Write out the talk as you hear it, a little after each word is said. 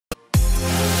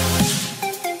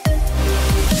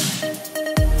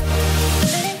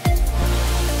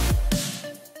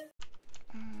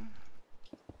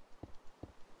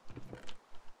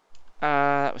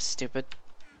stupid.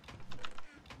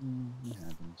 It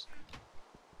happens.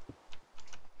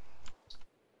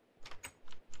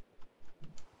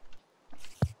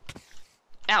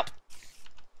 Ow!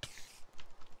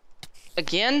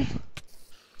 Again?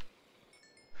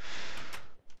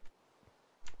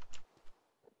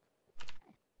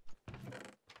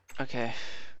 Okay.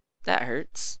 That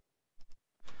hurts.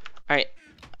 Alright.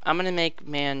 I'm gonna make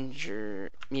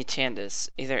Mutandis.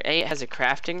 Either A, it has a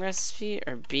crafting recipe,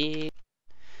 or B,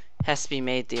 has to be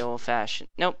made the old-fashioned.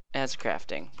 Nope, it has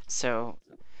crafting. So,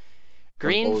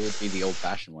 green. What would be the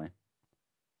old-fashioned way?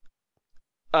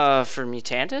 For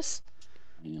Mutandis?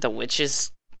 Yeah. The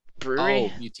Witch's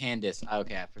Brewery? Oh, Mutandis.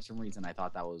 Okay, for some reason I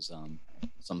thought that was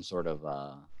some sort of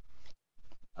a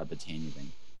Botania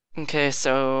thing. Okay,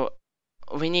 so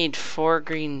we need 4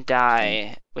 green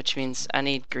dye, which means I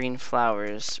need green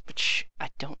flowers, which I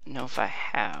don't know if I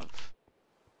have.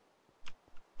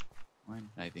 Why?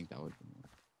 I think that would be more.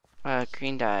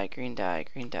 Green dye, green dye,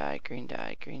 green dye, green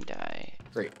dye, green dye.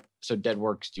 Great. So dead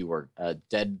works do work.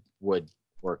 Dead wood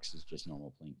works is just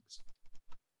normal planks.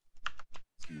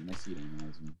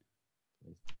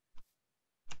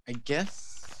 I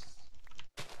guess.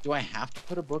 Do I have to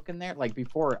put a book in there? Like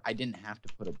before, I didn't have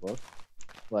to put a book,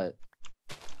 but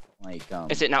like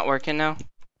Is it not working now?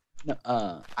 No,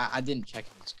 I didn't check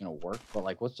if it's gonna work, but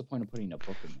like, what's the point of putting a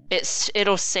book in there?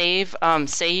 It'll save.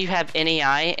 Say you have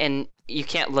NEI and you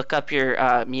can't look up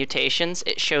your mutations.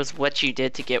 It shows what you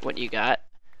did to get what you got.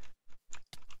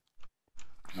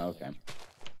 Okay.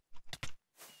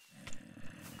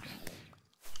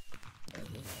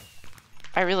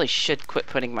 I really should quit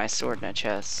putting my sword in a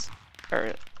chest,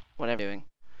 or whatever I'm doing.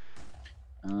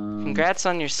 Congrats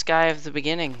on your Sky of the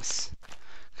Beginnings.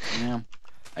 Yeah,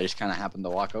 I just kind of happened to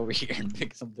walk over here and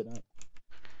pick something up.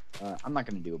 I'm not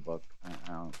gonna do a book. I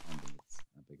don't think it's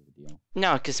that big of a deal.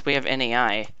 No, because we have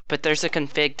NEI, but there's a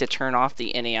config to turn off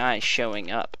the NEI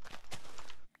showing up.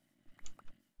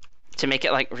 To make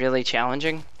it, like, really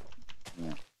challenging.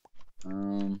 Yeah.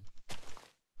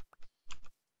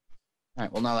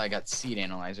 Alright, well now that I got Seed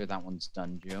Analyzer, that one's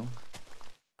done, Joe.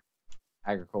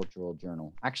 Agricultural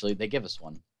Journal. Actually, they give us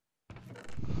one.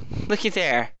 Looky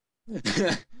there.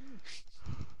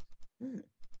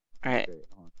 Alright.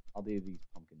 I'll do these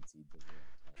pumpkin seeds over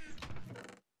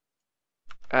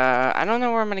here. I don't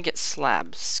know where I'm gonna get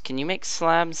slabs. Can you make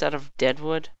slabs out of dead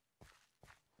wood?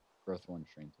 Growth 1,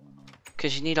 Strength 1.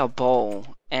 Because you need a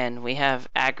bowl, and we have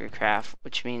AgriCraft,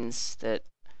 which means that...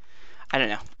 I don't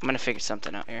know. I'm gonna figure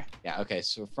something out here. Yeah, okay,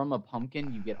 so from a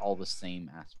pumpkin, you get all the same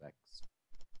aspects.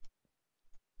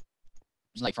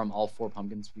 Like, from all 4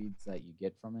 pumpkin seeds that you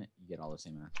get from it, you get all the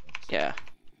same aspects. Yeah.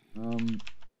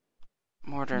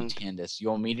 Modern... Mutandis.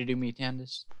 You want me to do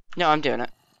Mutandis? No, I'm doing it.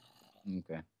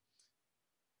 Okay.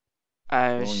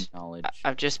 I've knowledge.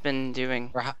 I've just been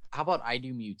doing... Or how about I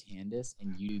do Mutandis,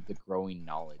 and you do the growing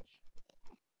knowledge?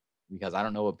 Because I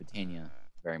don't know what Botania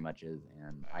very much is,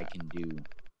 and I can do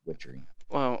witchery.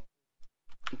 Well,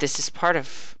 this is part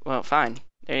of... Well, fine.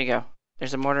 There you go.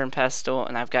 There's a mortar and pestle,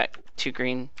 and I've got 2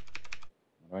 green...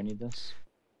 Do I need this?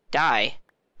 Dye.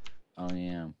 Oh,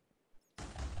 yeah.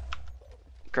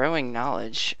 Growing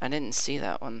knowledge. I didn't see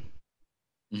that one.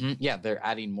 Yeah, they're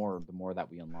adding more the more that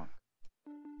we unlock.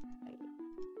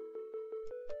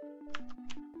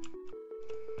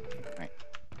 Alright.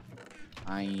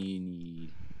 I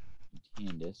need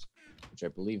Candace, which I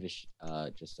believe is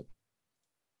just a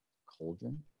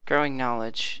cauldron. Growing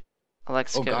knowledge.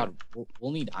 Let's go. Oh god,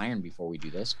 we'll need iron before we do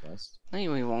this quest. No,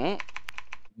 we won't.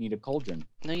 We need a cauldron.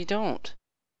 No, you don't.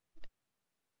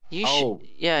 You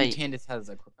yeah. Candace has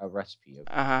a recipe. Okay.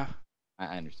 Uh-huh.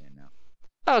 I understand now.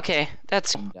 Okay,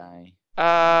 that's... Die.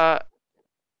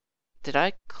 Did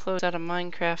I close out of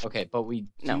Minecraft? Okay, but we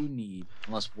do need...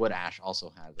 Unless Wood Ash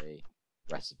also has a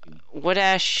recipe. Wood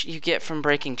Ash you get from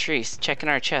breaking trees. Check in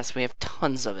our chest. We have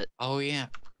tons of it. Oh, yeah.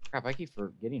 Crap, I keep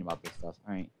forgetting about this stuff.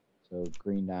 Alright, so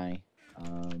green dye.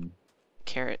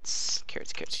 Carrots.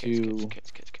 Carrots. 2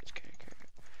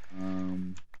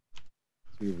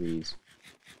 of these.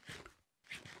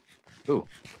 Ooh,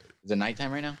 is it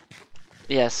nighttime right now?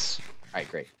 Yes. Alright,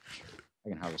 great. I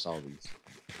can harvest all of these.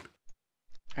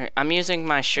 Alright, I'm using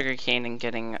my sugar cane and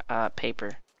getting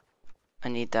paper. I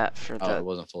need that for the... Oh, it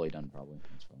wasn't fully done, probably.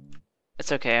 That's probably...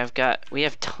 It's okay, we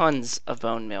have tons of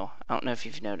bone meal. I don't know if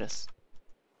you've noticed.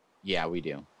 Yeah, we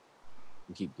do.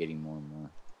 We keep getting more and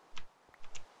more.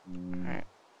 Alright.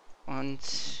 1,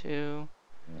 2...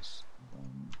 This.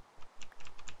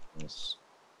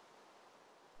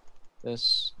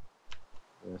 This.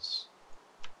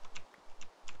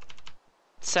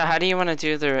 So how do you want to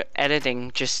do the editing?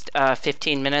 Just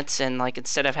 15 minutes and like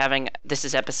instead of having this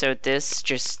is episode this,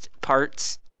 just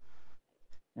parts?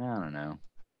 I don't know.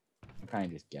 I kind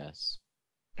of just guess.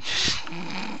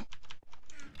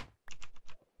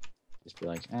 Just be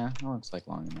like, that looks like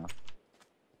long enough.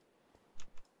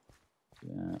 Do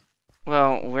that.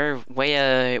 Well, we're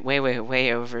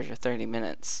way over 30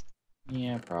 minutes.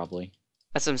 Yeah, probably.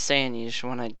 That's what I'm saying. You just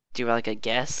want to do like a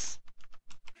guess.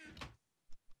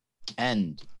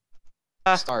 End.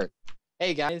 Start.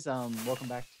 Hey guys, welcome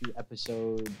back to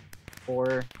episode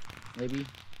 4, maybe.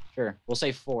 Sure, we'll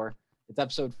say 4. It's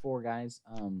episode 4, guys.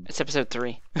 It's episode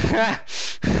 3.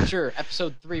 Sure,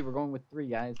 episode 3. We're going with 3,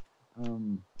 guys.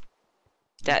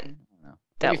 That. I don't know.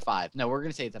 Maybe 5. No, we're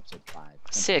gonna say it's episode 5.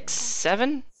 6,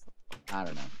 7. I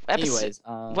don't know. Anyways,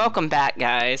 Anyways, welcome back,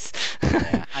 guys.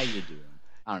 Yeah, how you doing?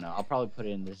 I don't know. I'll probably put it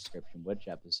in the description which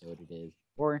episode it is,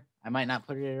 or I might not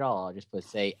put it at all. I'll just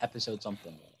say episode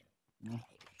something. Yeah,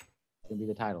 it's gonna be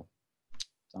the title.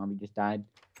 Zombie just died.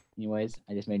 Anyways,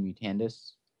 I just made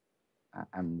Mutandis.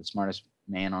 I'm the smartest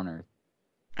man on earth.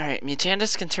 All right,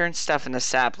 Mutandis can turn stuff into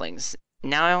saplings.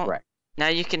 Now, Correct. Now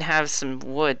you can have some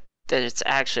wood that it's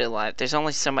actually alive. There's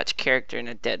only so much character in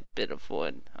a dead bit of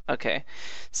wood. Okay,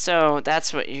 so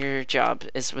that's what your job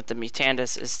is with the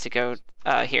Mutandis, is to go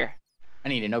here. I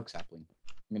need an oak sapling.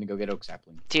 I'm gonna go get oak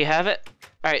sapling. Do you have it?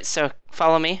 All right, so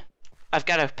follow me. I've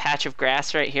got a patch of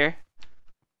grass right here.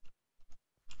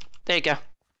 There you go.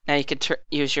 Now you could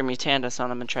use your Mutandis on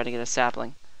them and try to get a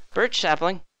sapling. Birch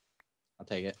sapling. I'll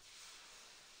take it.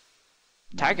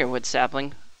 Tigerwood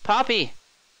sapling. Poppy.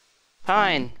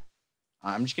 Pine.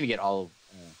 I'm just gonna get all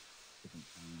different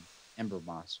kinds. Ember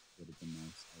moss would have been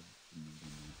nice.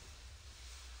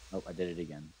 Oh, I did it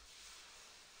again.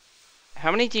 How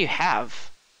many do you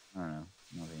have? I don't know.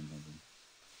 Nothing.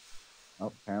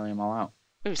 Oh, apparently I'm all out.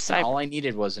 Ooh, All I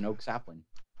needed was an oak sapling.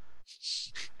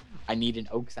 I need an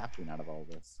oak sapling out of all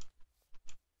this.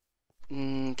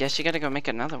 Guess you gotta go make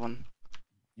another one.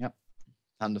 Yep.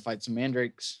 Time to fight some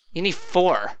mandrakes. You need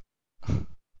 4.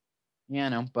 Yeah, I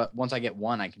know. But once I get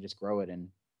 1, I can just grow it in.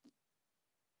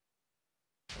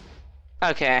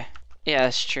 Okay. Yeah,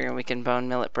 that's true. We can bone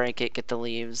mill it, break it, get the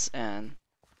leaves, and...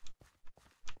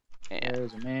 Yeah.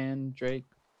 There's a mandrake.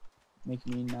 Make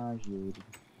me nauseated.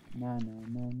 Na na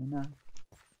na na na.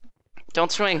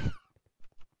 Don't swing.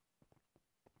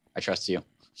 I trust you.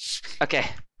 Okay.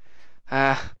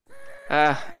 I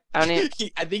don't need...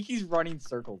 I think he's running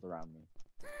circles around me.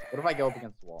 What if I go up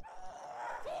against the wall?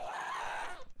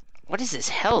 What is his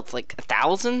health? Like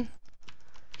 1,000?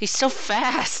 He's so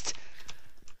fast.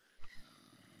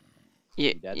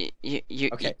 You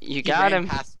Okay. You got him. He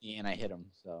ran past me and I hit him.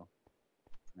 So, all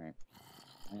right.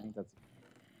 I think that's.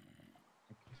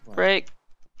 Break.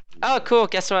 Oh, cool.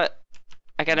 Guess what?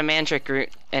 I got a mandrake root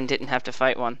and didn't have to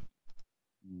fight one.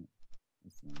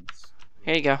 That's nice.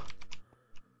 Here you go.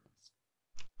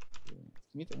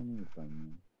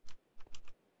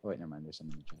 Oh wait, never mind. There's some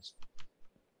in the chest.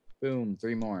 Boom,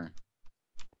 3 more.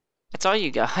 That's all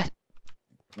you got.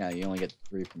 Yeah, you only get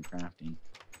 3 from crafting.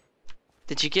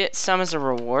 Did you get some as a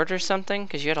reward or something?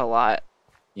 Because you had a lot.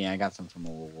 Yeah, I got some from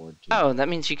a reward too. Oh, that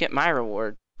means you get my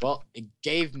reward. Well, it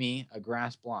gave me a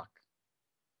grass block.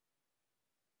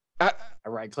 I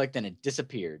right-clicked and it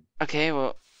disappeared. Okay,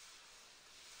 well...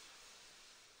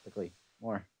 Quickly,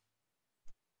 more.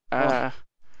 I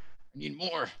need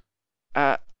more.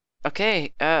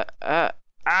 Okay, it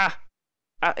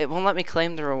won't let me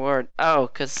claim the reward. Oh,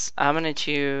 because I'm gonna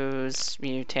choose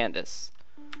Mutandis.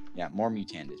 Yeah, more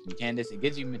Mutandis. Mutandis, it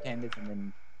gives you Mutandis and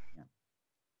then... Yeah.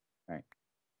 Alright.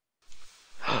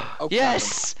 Oh,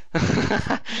 yes!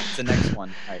 It's the next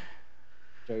one. Alright.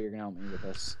 Joe, you're gonna help me with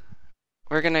this.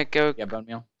 We're gonna go... Yeah, bone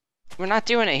meal? We're not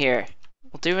doing it here.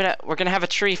 We'll do it we're gonna have a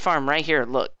tree farm right here.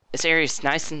 Look, this area's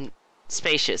nice and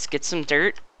spacious. Get some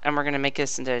dirt, and we're gonna make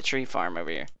this into a tree farm over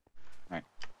here. Alright.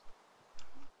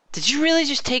 Did you really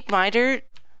just take my dirt?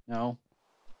 No.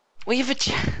 We have a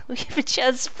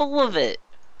chest full of it.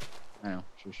 I know.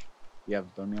 Shush. You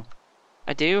have bone meal?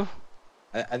 I do.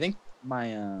 I think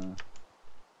my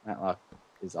Matlock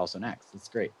is also next. It's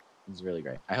great. It's really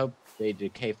great. I hope they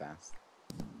decay fast.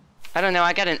 I don't know.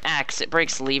 I got an axe. It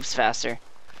breaks leaves faster.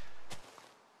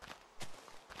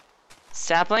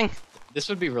 Sapling? This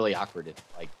would be really awkward if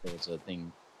like there was a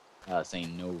thing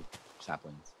saying no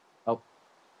saplings. Oh.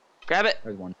 Grab it.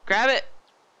 There's one. Grab it.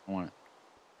 I want it.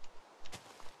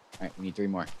 Alright, we need 3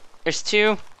 more. There's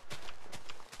 2.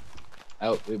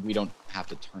 Oh, we don't have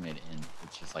to turn it in.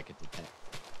 It's just like a detect.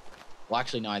 Well,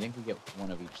 actually, no. I think we get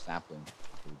 1 of each sapling.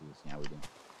 We do this. Yeah, we do.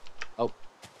 Oh.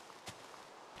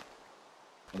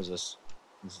 What is this?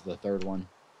 This is the 3rd one.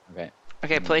 Okay.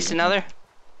 Okay, place another.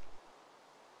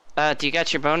 Do you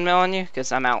got your bone mill on you?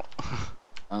 Because I'm out.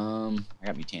 I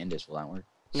got Mutandis. Will that work?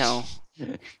 No.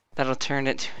 That'll turn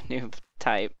it to a new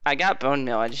type. I got bone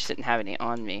meal, I just didn't have any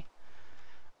on me.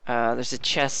 There's a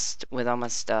chest with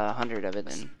almost 100 of it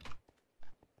in.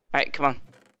 Alright, come on.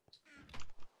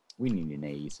 We need an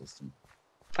AE system.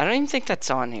 I don't even think that's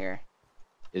on here.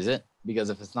 Is it? Because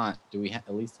if it's not, do we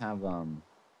at least have one?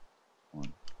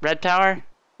 Red power?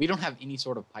 We don't have any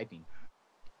sort of piping.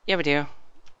 Yeah, we do.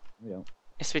 We don't.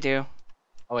 Yes, we do.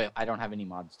 Oh wait, I don't have any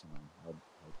mods to run.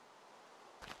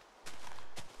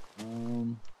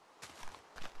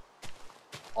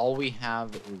 All we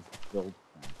have is build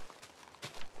craft.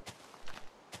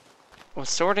 Well,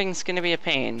 sorting's gonna be a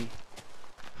pain.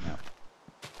 No.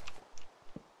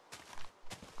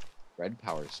 Red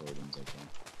power sorting's okay.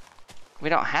 We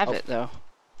don't have it though.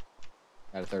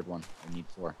 Got a third one. I need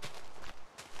 4.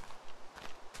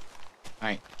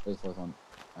 Alright, there's the 4th one.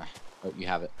 Oh, you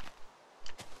have it.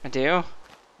 I do?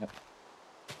 Yep.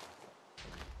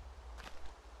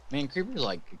 Man, creepers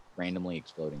like randomly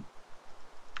exploding.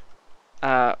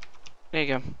 There you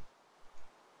go.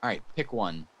 Alright, pick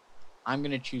one. I'm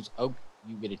gonna choose oak.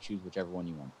 You get to choose whichever one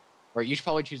you want. Or you should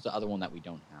probably choose the other one that we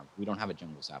don't have. We don't have a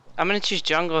jungle sapling. I'm gonna choose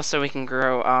jungle so we can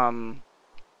grow,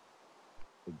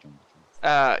 Big jungle tree.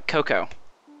 cocoa.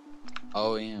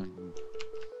 Oh, yeah.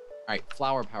 Alright,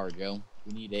 flower power, Joe.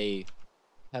 We need a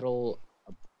petal...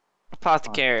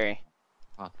 Apothecary.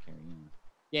 Apothecary,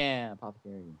 yeah. Yeah,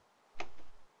 apothecary.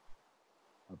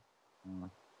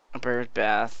 A bird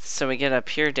bath. So we get a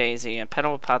pure daisy. A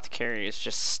petal apothecary is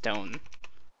just stone.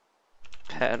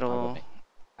 Petal.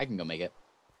 I can go make it.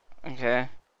 Okay.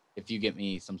 If you get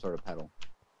me some sort of petal.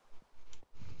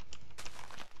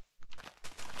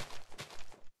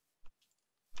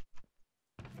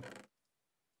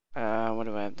 What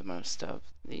do I have the most of?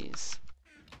 These.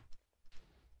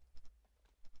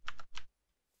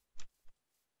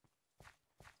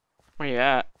 Where you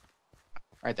at?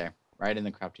 Right there. Right in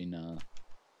the crafting,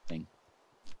 thing.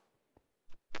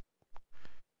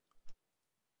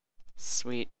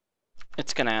 Sweet.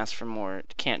 It's gonna ask for more.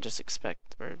 It can't just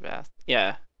expect the bird bath.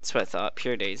 Yeah, that's what I thought.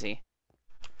 Pure daisy.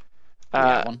 Do we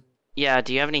have one? Yeah,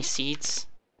 do you have any seeds?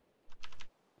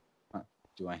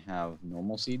 Do I have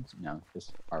normal seeds? No,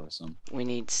 just harvest them. We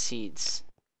need seeds.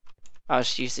 I'll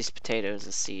just use these potatoes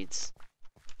as seeds.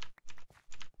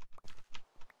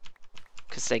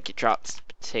 Because they could drop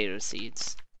potato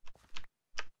seeds.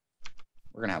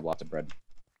 We're gonna have lots of bread.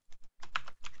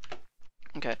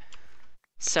 Okay.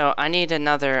 So I need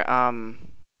another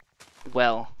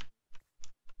well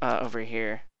over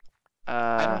here.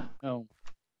 I don't know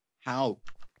how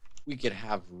we could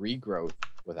have regrowth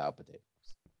without potatoes.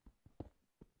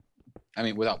 I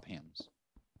mean, without Pam's.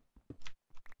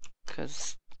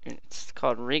 Because it's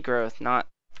called regrowth, not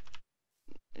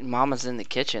Mama's in the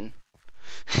kitchen.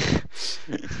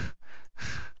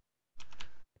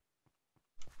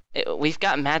 We've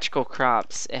got magical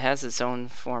crops. It has its own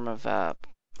form of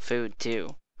food too.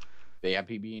 They have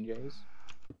PB&Js?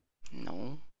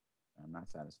 No. I'm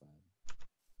not satisfied.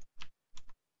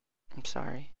 I'm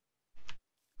sorry.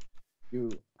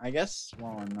 I guess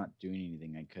while I'm not doing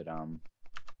anything, I could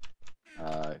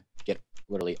get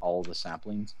literally all the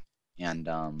saplings and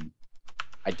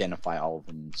identify all of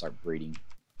them and start breeding.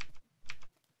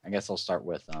 I guess I'll start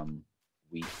with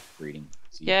wheat breeding.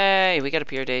 See. Yay! We got a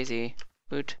pure daisy.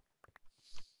 Woot.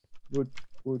 Wood,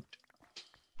 wood.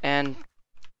 And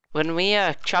when we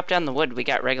chopped down the wood, we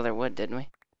got regular wood, didn't we?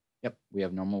 Yep, we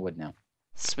have normal wood now.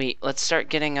 Sweet. Let's start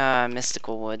getting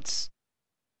mystical woods.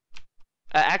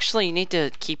 Actually, you need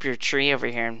to keep your tree over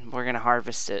here, and we're gonna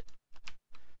harvest it.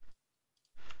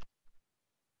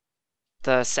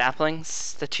 The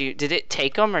saplings that you did it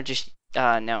take them or just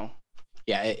no?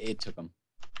 Yeah, it took them.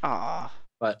 Aw.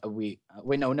 But wait,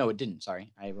 no, it didn't.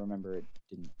 Sorry, I remember it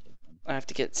didn't take them. I have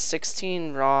to get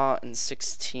 16 raw and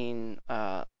 16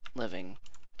 living,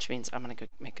 which means I'm gonna go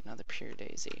make another pure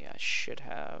daisy. I should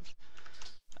have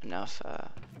enough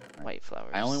white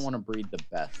flowers. I only want to breed the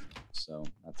best, so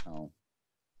that's how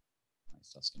my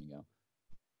stuff's gonna go.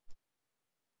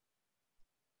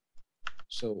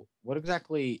 So, what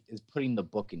exactly is putting the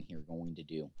book in here going to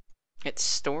do? It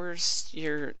stores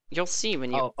your. You'll see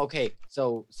when you. Oh, okay.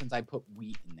 So since I put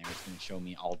wheat in there, it's gonna show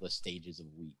me all the stages of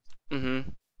wheat. Mm-hmm.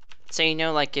 So you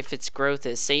know, like if its growth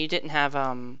is, say you didn't have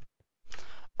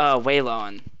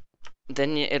Waylon,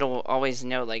 then it'll always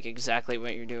know like exactly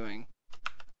what you're doing.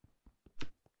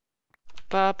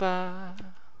 Ba-ba.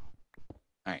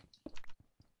 Alright.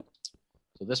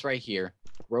 So this right here,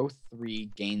 growth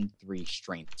 3, gain 3,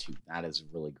 strength 2. That is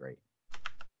really great.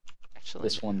 Actually,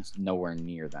 This one's nowhere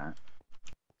near that.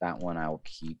 That one I'll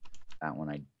keep. That one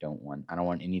I don't want. I don't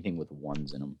want anything with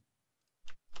 1s in them.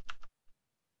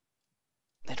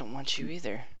 they don't want you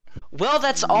either. Well,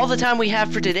 that's all the time we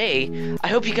have for today. I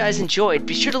hope you guys enjoyed.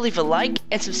 Be sure to leave a like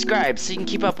and subscribe so you can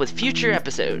keep up with future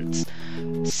episodes.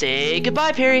 Say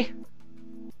goodbye, Perry.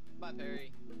 Bye,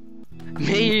 Perry.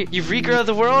 May you regrow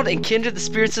the world and kindle the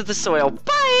spirits of the soil.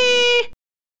 Bye!